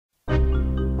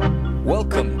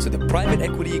Welcome to the Private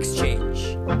Equity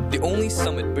Exchange, the only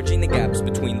summit bridging the gaps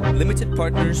between limited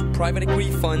partners, private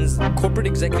equity funds, corporate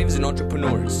executives, and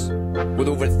entrepreneurs. With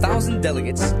over 1,000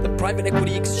 delegates, the Private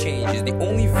Equity Exchange is the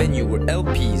only venue where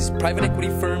LPs, private equity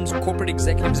firms, corporate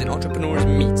executives, and entrepreneurs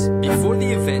meet. Before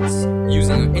the events,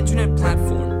 using our internet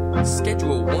platform,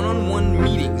 schedule one-on-one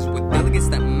meetings with delegates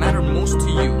that matter most to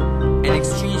you, and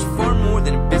exchange far more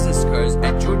than business cards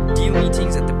at your deal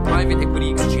meetings at the Private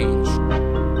Equity Exchange.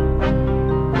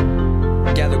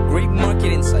 Gather great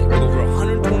market insight with over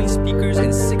 120 speakers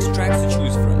and 6 tracks to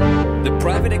choose from. The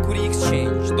Private Equity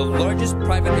Exchange, the largest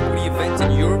private equity event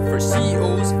in Europe for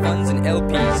CEOs, funds, and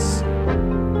LPs.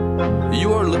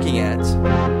 You are looking at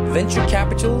venture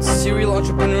capital, serial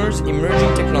entrepreneurs,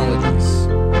 emerging technologies.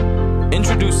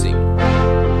 Introducing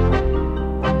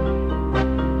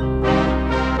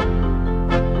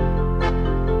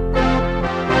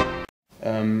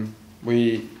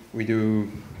we do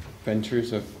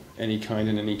ventures of any kind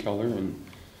and any color, and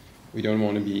we don't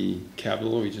want to be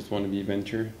capital, we just want to be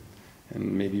venture,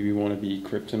 and maybe we want to be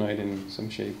kryptonite in some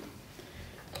shape.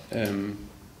 I'm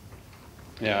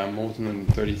Morten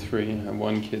Lund, 33, I have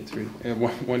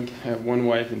one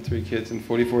wife and 3 kids and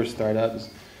 44 startups.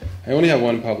 I only have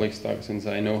one public stock since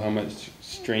I know how many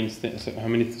strange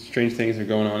things are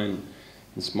going on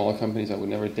in small companies. I would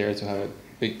never dare to have a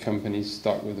big company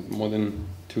stock with more than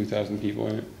 2,000 people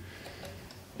in it.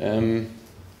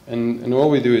 And all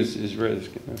we do is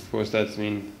risk. Of course, that's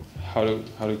how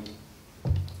to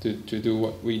do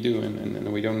what we do, and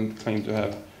we don't claim to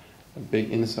have a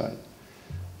big insight.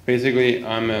 Basically,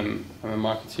 I'm a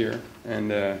marketeer,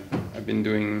 and I've been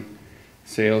doing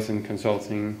sales and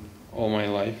consulting all my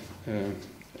life, to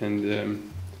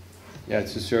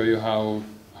show you how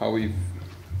we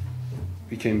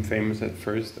became famous at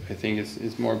first. I think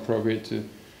it's more appropriate to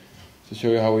show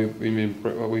you how we've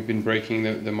been breaking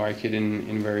the market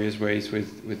in various ways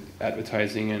with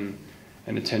advertising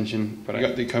and attention. But I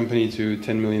got the company to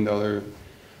 $10 million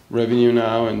revenue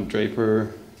now, and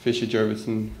Draper Fisher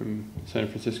Jurvetson from San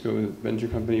Francisco, a venture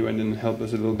company, went in and helped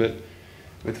us a little bit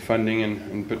with funding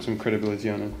and put some credibility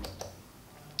on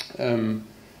it.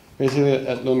 Basically,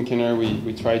 at LundKenner,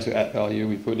 we try to add value.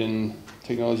 We put in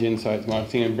technology insights,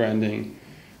 marketing and branding,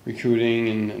 recruiting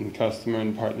and customer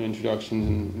and partner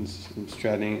introductions and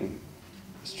strategy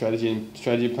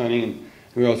planning, and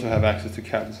we also have access to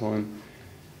capital,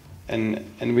 and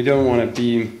we don't want to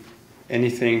be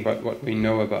anything but what we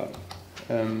know about.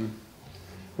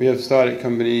 We have started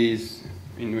companies.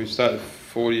 We've started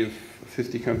 40 or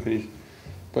 50 companies,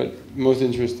 but most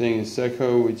interesting is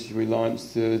Seco, which we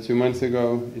launched 2 months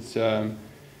ago.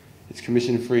 It's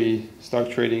commission-free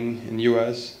stock trading in the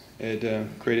US. It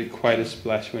created quite a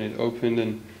splash when it opened,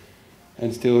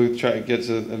 and still gets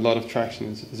a lot of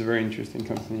traction. It's a very interesting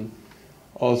company.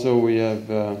 Also, we've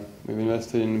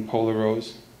invested in Polar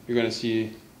Rose. You're going to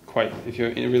see if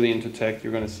you're really into tech,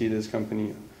 you're going to see this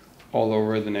company all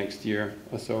over the next year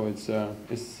or so. It's a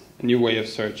new way of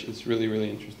search. It's really,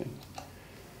 really interesting.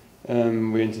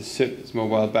 We're into SIP. It's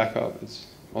mobile backup. It's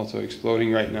also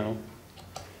exploding right now.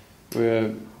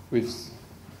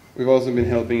 We've also been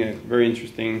helping a very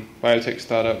interesting biotech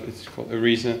startup. It's called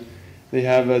Arisa. They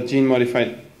have a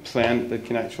gene-modified plant that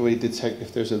can actually detect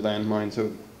if there's a landmine.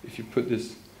 So if you put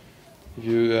this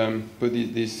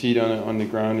seed on the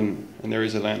ground and there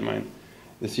is a landmine,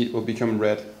 the seed will become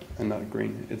red and not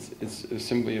green. It's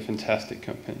simply a fantastic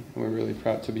company, and we're really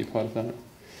proud to be part of that.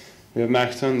 We have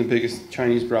Maxton, the biggest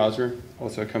Chinese browser,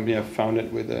 also a company I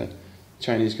founded with a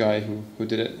Chinese guy who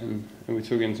did it, and we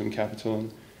took in some capital,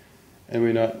 and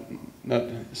we're not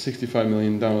 $65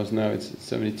 million now, it's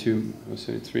 72 or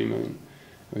 73 million.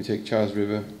 We take Charles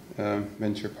River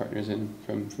venture partners in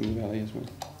from the Valley as well.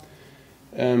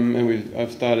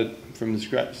 I've started from the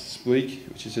scratch Spleak,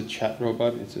 which is a chat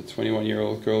robot. It's a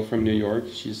 21-year-old girl from New York.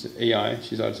 She's AI,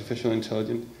 she's artificial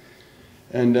intelligence.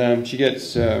 And she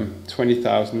gets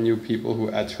 20,000 new people who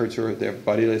add her to their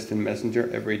buddy list in Messenger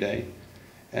every day.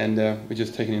 And we're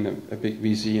just taking in a big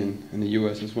VC in the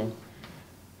US as well.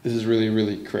 This is really,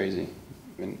 really crazy.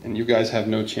 And you guys have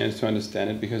no chance to understand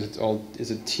it because it's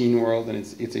a teen world, and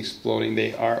it's exploding.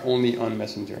 They are only on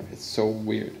Messenger. It's so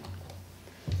weird.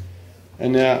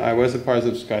 And I was a part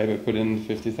of Skype. I put in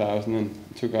 50,000 and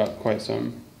took out quite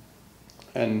some.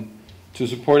 And to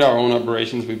support our own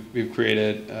operations, we've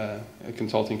created a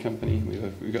consulting company.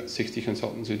 We've got 60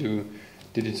 consultants who do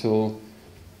digital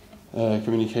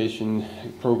communication,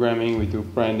 programming. We do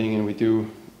branding, and we do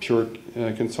pure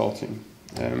consulting.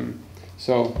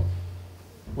 So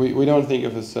we don't think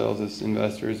of ourselves as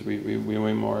investors. We're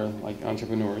way more like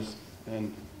entrepreneurs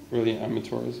and really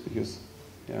amateurs, because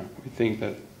we think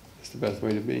that it's the best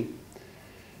way to be.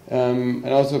 And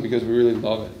also because we really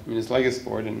love it. I mean, it's like a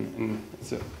sport, and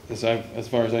it's as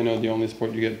far as I know, the only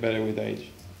sport you get better with age.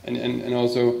 And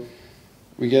also,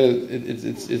 we get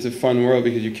it's a fun world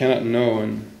because you cannot know,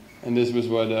 and this was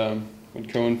what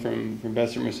Cohen from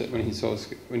Bessemer said when he saw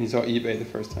eBay the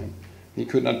first time. He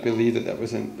could not believe that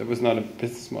was not a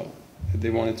business model, that they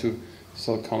wanted to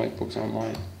sell comic books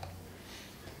online.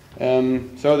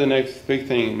 So the next big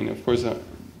thing, I mean, of course,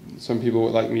 some people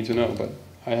would like me to know, but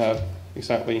I have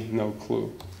exactly no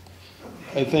clue.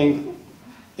 I think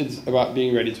it's about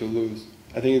being ready to lose.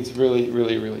 I think it's really,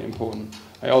 really, really important.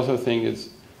 I also think it's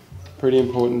pretty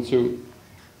important to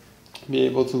be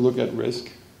able to look at risk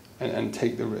and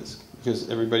take the risk, because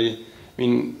everybody, I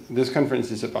mean, this conference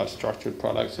is about structured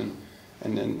products and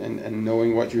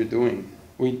knowing what you're doing.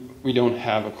 We don't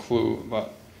have a clue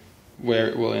about where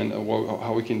it will end or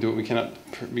how we can do it. We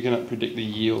cannot predict the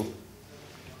yield.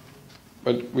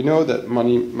 But we know that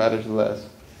money matters less,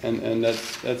 and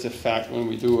that's a fact when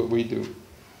we do what we do.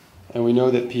 And we know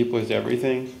that people is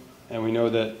everything, and we know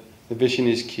that the vision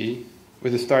is key.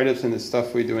 With the startups and the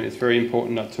stuff we do, and it's very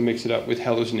important not to mix it up with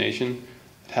hallucination.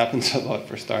 It happens a lot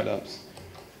for startups.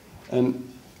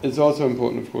 And it's also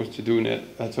important, of course, to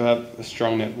have a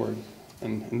strong network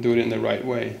and do it in the right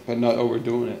way, but not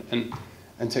overdoing it.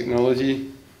 And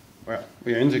technology, well,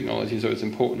 we are in technology, so it's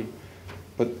important.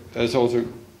 But there's also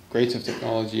grades of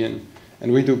technology,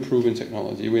 and we do proven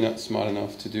technology. We're not smart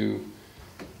enough to do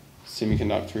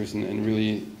semiconductors and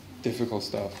really difficult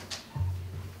stuff.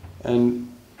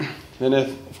 And then,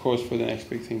 of course, for the next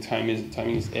big thing, timing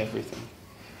is everything.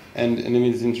 And I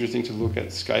mean, it's interesting to look at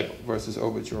Skype versus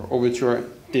Overture. Overture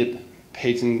did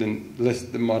patent and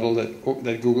list the model that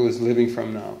Google is living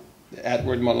from now. The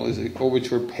AdWord model is an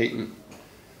Overture patent.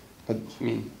 But I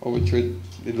mean, Overture,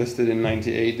 they listed in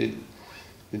 '98.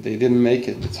 They didn't make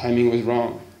it. The timing was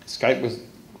wrong. Skype was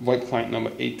VoIP client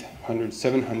number 800,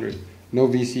 700. No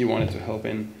VC wanted to help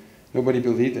in. Nobody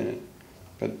believed in it.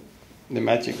 But the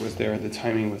magic was there. The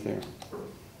timing was there.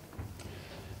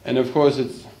 And of course,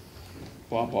 it's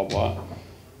blah, blah, blah.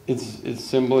 It's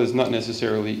simple. It's not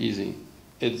necessarily easy.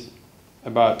 It's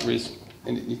about risk,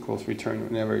 and it equals return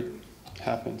whenever it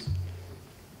happens.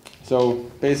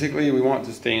 So basically, we want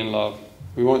to stay in love.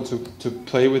 We want to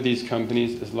play with these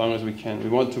companies as long as we can. We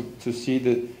want to see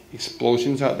the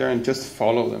explosions out there and just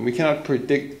follow them. We cannot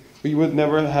predict. We would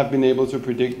never have been able to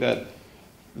predict that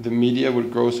the media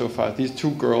would grow so fast. These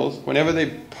two girls, whenever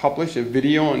they publish a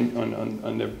video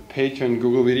on their page on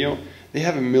Google Video, they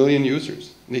have 1 million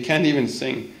users. They can't even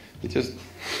sing. They just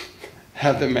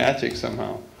have the magic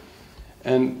somehow.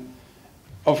 And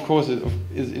of course,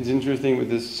 it's interesting with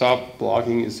this SOP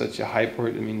blogging is such a hype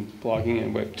word. I mean, blogging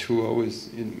and Web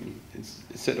 2.0 it's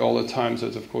said all the time, so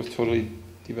it's of course totally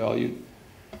devalued.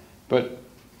 But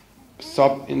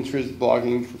SOP interest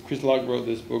blogging, Chris Locke wrote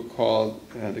this book called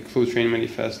The Clue Train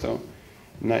Manifesto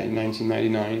in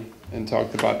 1999 and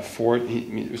talked about Ford.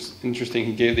 It was interesting,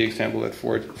 he gave the example that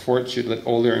Ford should let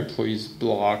all their employees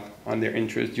blog on their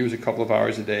interest, use a couple of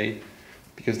hours a day,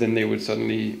 because then they would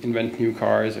suddenly invent new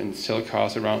cars and sell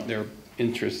cars around their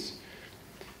interests.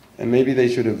 And maybe they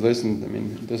should have listened. I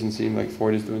mean, it doesn't seem like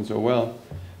Ford is doing so well,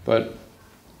 but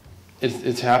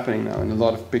it's happening now in a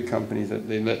lot of big companies that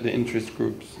they let the interest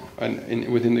groups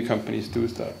within the companies do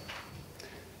stuff.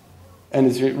 And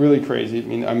it's really crazy. I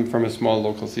mean, I'm from a small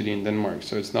local city in Denmark,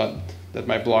 so it's not that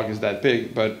my blog is that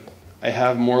big, but I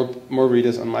have more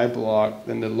readers on my blog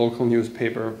than the local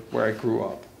newspaper where I grew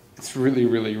up. It's really,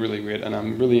 really, really weird, and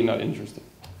I'm really not interested.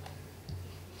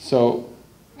 So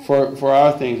for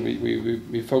our things,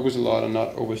 we focus a lot on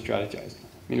not over-strategizing.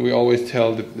 I mean, we always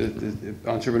tell the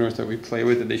entrepreneurs that we play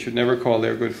with that they should never call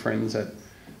their good friends at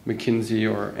McKinsey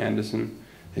or Anderson.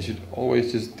 They should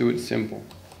always just do it simple.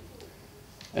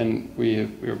 And we're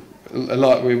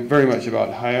very much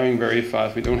about hiring very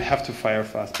fast. We don't have to fire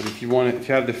fast, but if you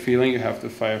have the feeling, you have to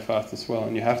fire fast as well,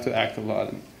 and you have to act a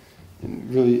lot and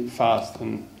really fast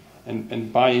and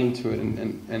buy into it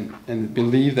and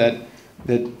believe that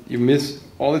you miss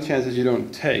all the chances you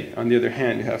don't take. On the other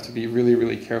hand, you have to be really,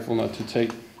 really careful not to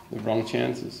take the wrong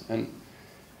chances.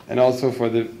 And also for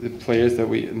the players that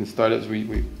in the startups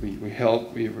we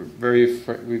help, we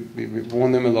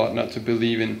warn them a lot not to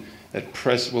believe in that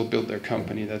press will build their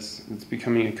company. It's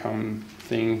becoming a common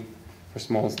thing for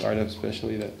small startups,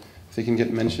 especially, that if they can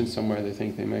get mentioned somewhere, they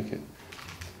think they make it.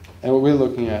 And what we're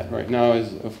looking at right now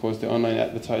is, of course, the online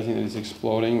advertising that is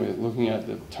exploding. We're looking at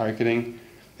the targeting,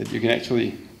 that you can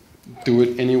actually do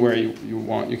it anywhere you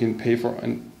want. You can pay for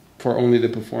only the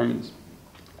performance.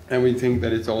 And we think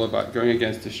that it's all about going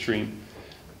against the stream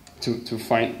to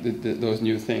find those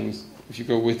new things. If you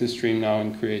go with the stream now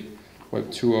and create Web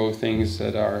 2.0 things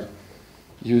that are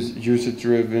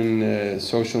user-driven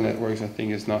social networks, I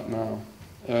think, is not now.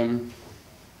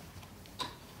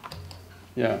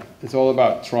 Yeah, it's all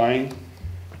about trying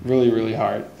really, really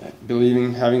hard,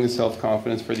 believing, having the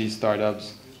self-confidence for these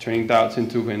startups, turning doubts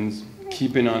into wins,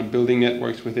 keeping on building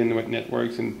networks within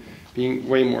networks, and being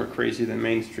way more crazy than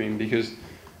mainstream, because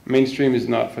mainstream is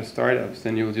not for startups,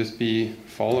 then you'll just be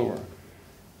follower.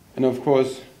 And of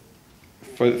course,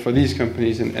 for these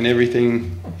companies and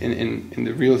everything in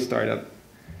the real startup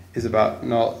is about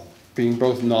being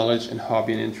both knowledge and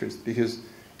hobby and interest, because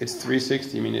it's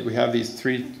 360. I mean, we have these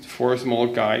 4 small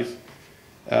guys,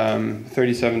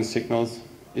 37 signals.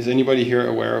 Is anybody here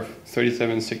aware of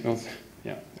 37 signals?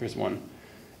 Yeah, there's one.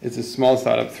 It's a small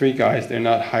startup, 3 guys. They're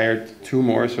not hired 2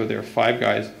 more, so there are 5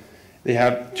 guys. They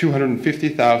have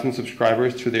 250,000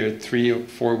 subscribers to their 3 or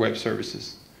 4 web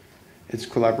services. It's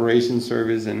collaboration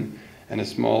service and a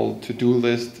small to-do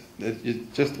list.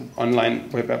 It's just online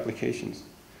web applications.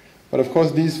 But of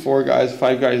course, these 4 guys,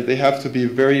 5 guys, they have to be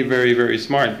very, very, very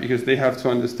smart, because they have to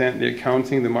understand the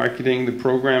accounting, the marketing, the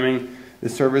programming, the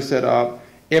server setup,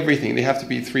 everything. They have to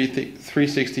be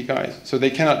 360 guys. So they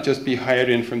cannot just be hired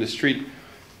in from the street.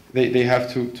 They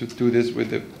have to do this with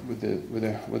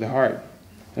the heart.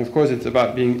 And of course, it's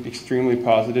about being extremely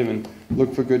positive and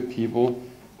look for good people,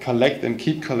 collect them,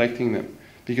 keep collecting them,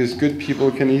 because good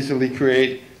people can easily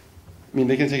create. I mean,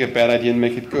 they can take a bad idea and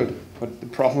make it good. But the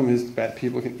problem is bad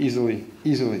people can easily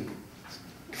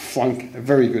flunk a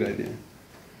very good idea.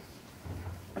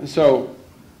 So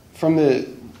from the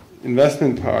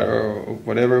investment part, or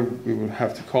whatever we would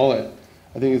have to call it,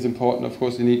 I think it's important. Of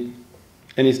course, any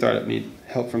startup needs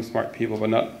help from smart people,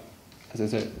 but not, as I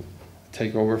said,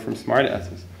 take over from smart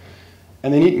asses.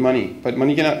 And they need money, but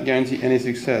money cannot guarantee any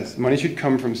success. Money should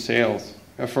come from sales,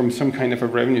 from some kind of a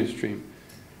revenue stream,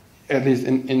 at least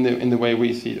in the way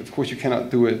we see it. Of course, you cannot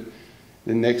do it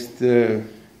the next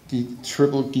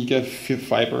triple giga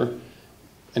fiber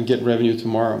and get revenue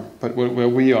tomorrow. But where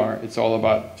we are, it's all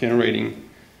about generating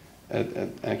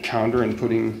a counter and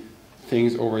putting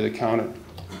things over the counter,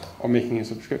 or making a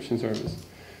subscription service.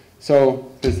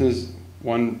 So business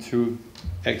 1 to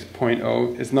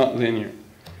X.0 is not linear.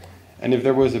 And if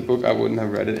there was a book, I wouldn't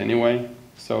have read it anyway.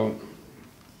 So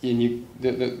the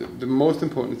most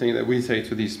important thing that we say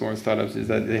to these small startups is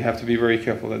that they have to be very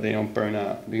careful that they don't burn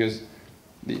out, because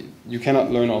you cannot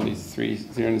learn all these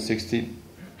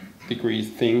 360-degree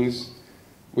things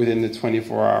within the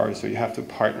 24 hours, so you have to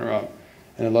partner up.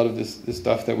 And a lot of this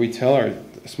stuff that we tell our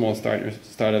small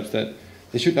startups, that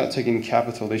they should not take in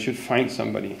capital, they should find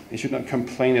somebody. They should not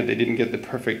complain that they didn't get they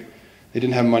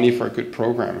didn't have money for a good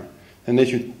programmer. And they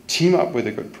should team up with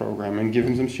a good programmer and give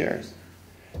him some shares.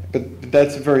 But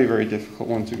that's a very, very difficult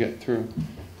one to get through.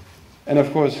 And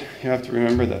of course, you have to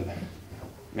remember that,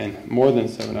 man, more than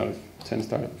 7 out of 10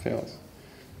 startup fails.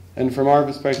 And from our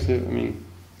perspective, I mean,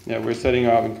 yeah, we're setting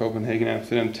up in Copenhagen,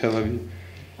 Amsterdam, Tel Aviv,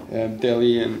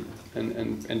 Delhi, and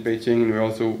Beijing, and we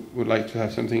also would like to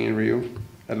have something in Rio,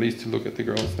 at least to look at the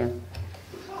girls there.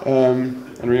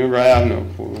 And remember, I have no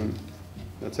clue.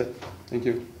 That's it. Thank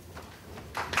you.